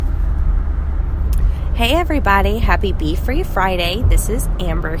Hey everybody, happy Be Free Friday. This is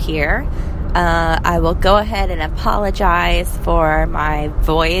Amber here. I will go ahead and apologize for my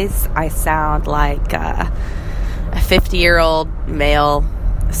voice. I sound like a 50-year-old male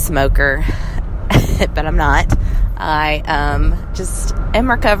smoker, but I'm not. I just am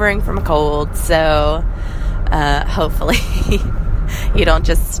recovering from a cold, so hopefully you don't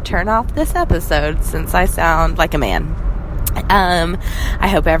just turn off this episode since I sound like a man. I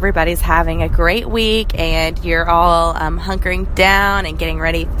hope everybody's having a great week and you're all hunkering down and getting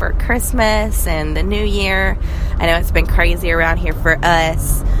ready for Christmas and the New Year. I know it's been crazy around here for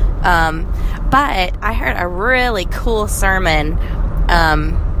us, but I heard a really cool sermon.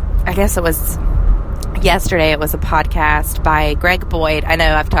 I guess it was yesterday. It was a podcast by Greg Boyd. I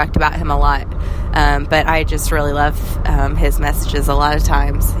know I've talked about him a lot, but I just really love his messages a lot of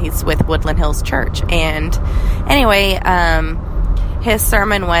times. He's with Woodland Hills Church. And anyway, his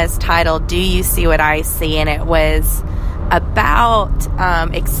sermon was titled, "Do You See What I See?" And it was about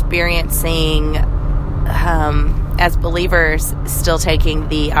experiencing, as believers, still taking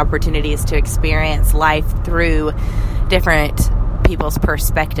the opportunities to experience life through different people's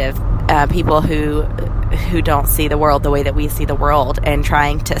perspective, people who don't see the world the way that we see the world, and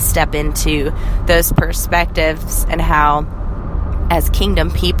trying to step into those perspectives, and how as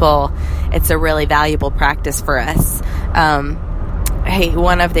kingdom people it's a really valuable practice for us.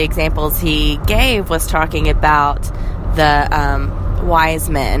 One of the examples he gave was talking about the wise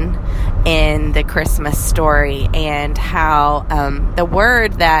men in the Christmas story, and how the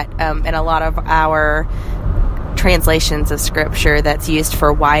word that in a lot of our translations of scripture that's used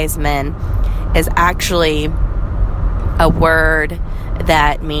for wise men is actually a word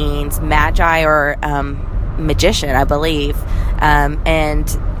that means magi or magician, I believe.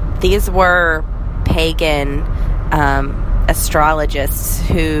 And these were pagan astrologists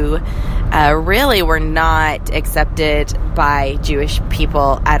who really were not accepted by Jewish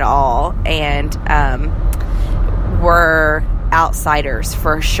people at all, and were outsiders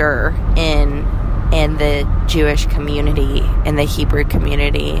for sure in the Jewish community, in the Hebrew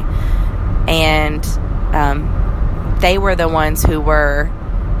community. And they were the ones who were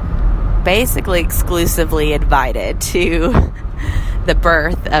basically exclusively invited to the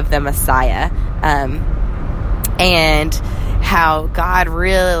birth of the Messiah, and how God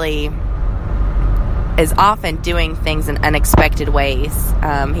really is often doing things in unexpected ways.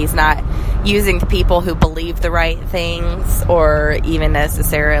 He's not using the people who believe the right things, or even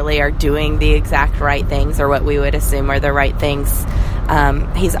necessarily are doing the exact right things, or what we would assume are the right things.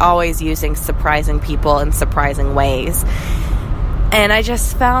 He's always using surprising people in surprising ways. And I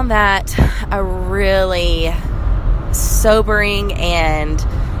just found that a really sobering and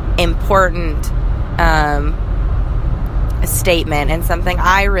important statement, and something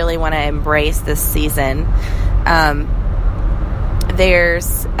I really want to embrace this season.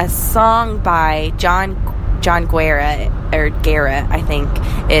 There's a song by John Guerra, or Guerra, I think.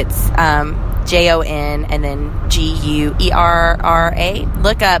 It's Jon and then Guerra.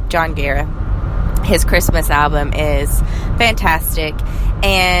 Look up John Guerra. His Christmas album is fantastic.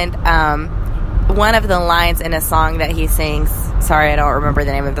 And one of the lines in a song that he sings, sorry, I don't remember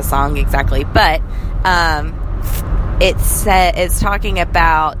the name of the song exactly, but it's talking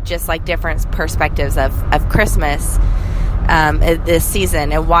about just like different perspectives of Christmas this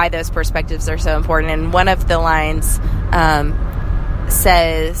season, and why those perspectives are so important. And one of the lines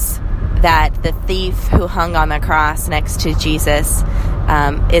says that the thief who hung on the cross next to Jesus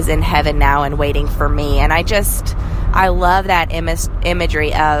is in heaven now and waiting for me. And I love that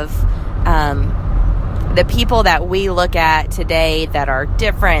imagery of the people that we look at today that are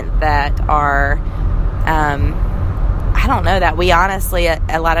different, that are I don't know, that we honestly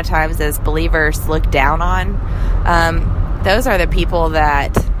a lot of times as believers look down on. Those are the people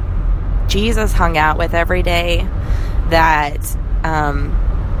that Jesus hung out with every day, that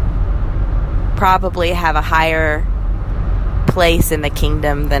probably have a higher place in the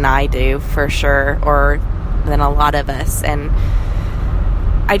kingdom than I do, for sure, or than a lot of us. And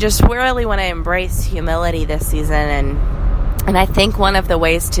I just really want to embrace humility this season, and I think one of the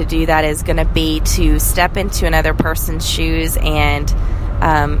ways to do that is going to be to step into another person's shoes and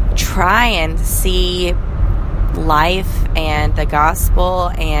try and see life and the gospel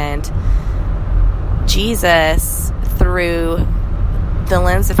and Jesus through the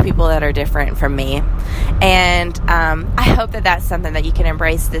lens of people that are different from me. And I hope that that's something that you can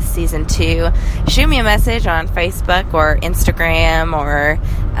embrace this season too. Shoot me a message on Facebook or Instagram or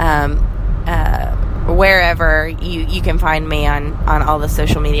wherever you can find me on all the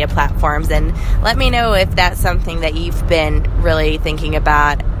social media platforms, and let me know if that's something that you've been really thinking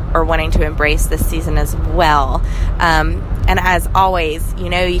about are wanting to embrace this season as well. And as always, you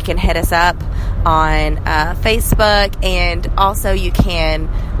know, you can hit us up on Facebook, and also you can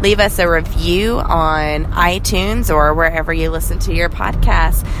leave us a review on iTunes or wherever you listen to your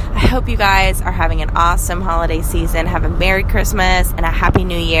podcast. I hope you guys are having an awesome holiday season. Have a Merry Christmas and a Happy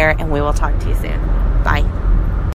New Year, and we will talk to you soon. Bye.